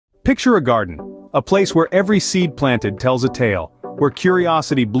Picture a garden, a place where every seed planted tells a tale, where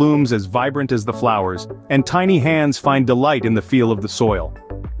curiosity blooms as vibrant as the flowers, and tiny hands find delight in the feel of the soil.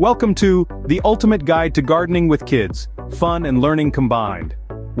 Welcome to the ultimate guide to gardening with kids, fun and learning combined.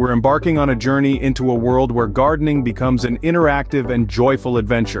 We're embarking on a journey into a world where gardening becomes an interactive and joyful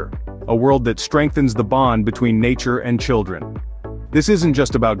adventure, a world that strengthens the bond between nature and children. This isn't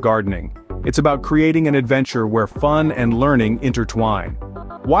just about gardening, it's about creating an adventure where fun and learning intertwine.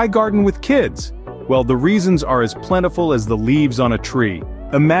 Why garden with kids? Well, the reasons are as plentiful as the leaves on a tree.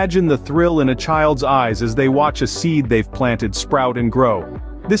 Imagine the thrill in a child's eyes as they watch a seed they've planted sprout and grow.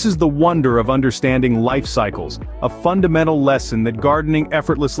 This is the wonder of understanding life cycles, a fundamental lesson that gardening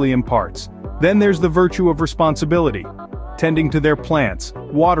effortlessly imparts. Then there's the virtue of responsibility. Tending to their plants,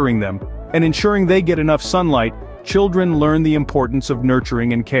 watering them, and ensuring they get enough sunlight, children learn the importance of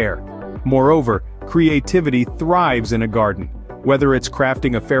nurturing and care. Moreover, creativity thrives in a garden. Whether it's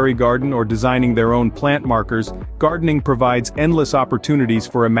crafting a fairy garden or designing their own plant markers, gardening provides endless opportunities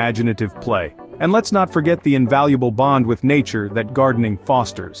for imaginative play. And let's not forget the invaluable bond with nature that gardening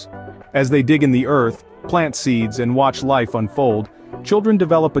fosters. As they dig in the earth, plant seeds, and watch life unfold, children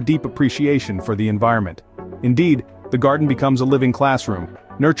develop a deep appreciation for the environment. Indeed, the garden becomes a living classroom,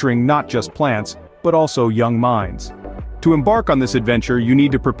 nurturing not just plants, but also young minds. To embark on this adventure, you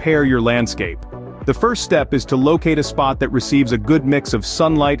need to prepare your landscape. The first step is to locate a spot that receives a good mix of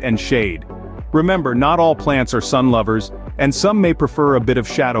sunlight and shade. Remember, not all plants are sun lovers, and some may prefer a bit of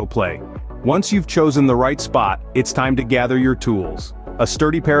shadow play. Once you've chosen the right spot, it's time to gather your tools. A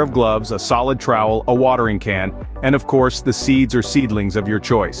sturdy pair of gloves, a solid trowel, a watering can, and of course the seeds or seedlings of your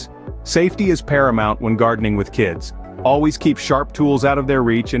choice. Safety is paramount when gardening with kids. Always keep sharp tools out of their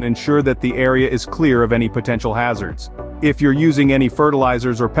reach and ensure that the area is clear of any potential hazards. If you're using any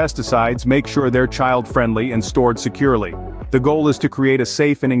fertilizers or pesticides, make sure they're child-friendly and stored securely. The goal is to create a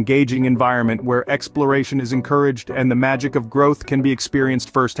safe and engaging environment where exploration is encouraged and the magic of growth can be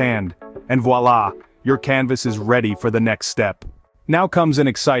experienced firsthand. And voila, your canvas is ready for the next step. Now comes an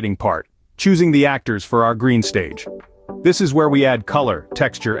exciting part, choosing the actors for our green stage. This is where we add color,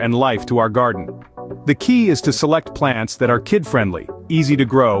 texture, and life to our garden. The key is to select plants that are kid-friendly, easy to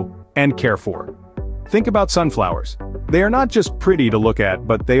grow, and care for. Think about sunflowers. They are not just pretty to look at,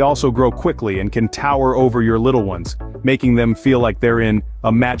 but they also grow quickly and can tower over your little ones, making them feel like they're in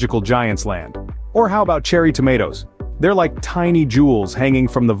a magical giant's land. Or how about cherry tomatoes? They're like tiny jewels hanging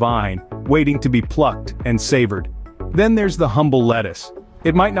from the vine, waiting to be plucked and savored. Then there's the humble lettuce.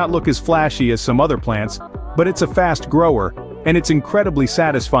 It might not look as flashy as some other plants, but it's a fast grower, and it's incredibly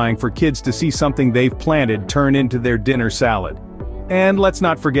satisfying for kids to see something they've planted turn into their dinner salad. And let's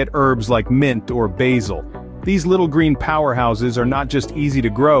not forget herbs like mint or basil. These little green powerhouses are not just easy to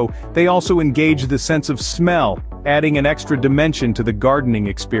grow, they also engage the sense of smell, adding an extra dimension to the gardening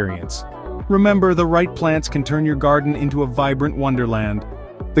experience. Remember, the right plants can turn your garden into a vibrant wonderland.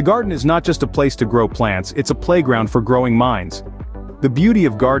 The garden is not just a place to grow plants, it's a playground for growing minds. The beauty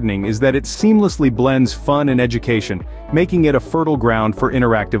of gardening is that it seamlessly blends fun and education, making it a fertile ground for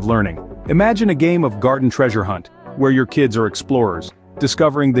interactive learning. Imagine a game of garden treasure hunt, where your kids are explorers,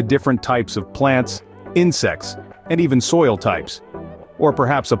 discovering the different types of plants, insects, and even soil types. Or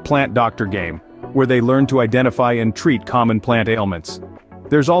perhaps a plant doctor game, where they learn to identify and treat common plant ailments.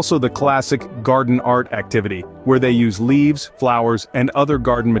 There's also the classic garden art activity, where they use leaves, flowers, and other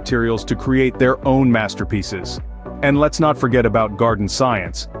garden materials to create their own masterpieces. And let's not forget about garden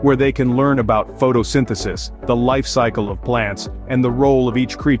science, where they can learn about photosynthesis, the life cycle of plants, and the role of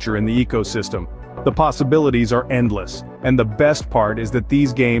each creature in the ecosystem. The possibilities are endless, and the best part is that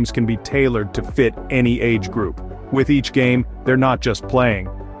these games can be tailored to fit any age group. With each game, they're not just playing,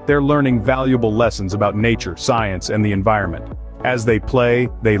 they're learning valuable lessons about nature, science, and the environment. As they play,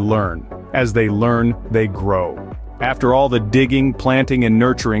 they learn. As they learn, they grow. After all the digging, planting, and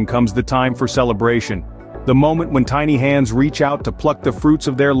nurturing comes the time for celebration. The moment when tiny hands reach out to pluck the fruits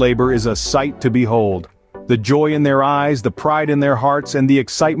of their labor is a sight to behold. The joy in their eyes, the pride in their hearts, and the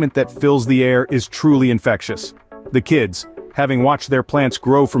excitement that fills the air is truly infectious. The kids, having watched their plants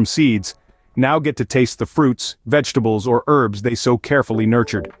grow from seeds, now get to taste the fruits, vegetables, or herbs they so carefully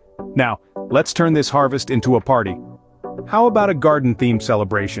nurtured. Now, let's turn this harvest into a party. How about a garden-themed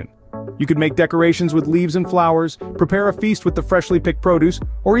celebration? You could make decorations with leaves and flowers, prepare a feast with the freshly picked produce,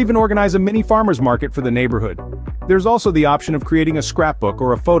 or even organize a mini farmer's market for the neighborhood. There's also the option of creating a scrapbook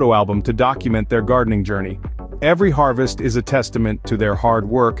or a photo album to document their gardening journey. Every harvest is a testament to their hard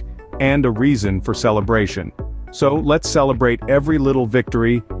work and a reason for celebration. So let's celebrate every little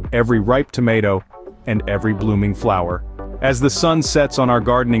victory, every ripe tomato, and every blooming flower. As the sun sets on our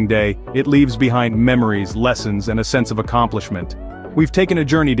gardening day, it leaves behind memories, lessons, and a sense of accomplishment. We've taken a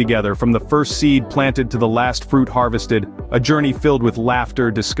journey together from the first seed planted to the last fruit harvested, a journey filled with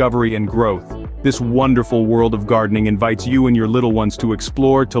laughter, discovery, and growth. This wonderful world of gardening invites you and your little ones to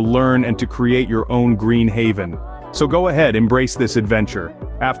explore, to learn, and to create your own green haven. So go ahead, embrace this adventure.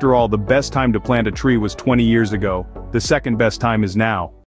 After all, the best time to plant a tree was 20 years ago. The second best time is now.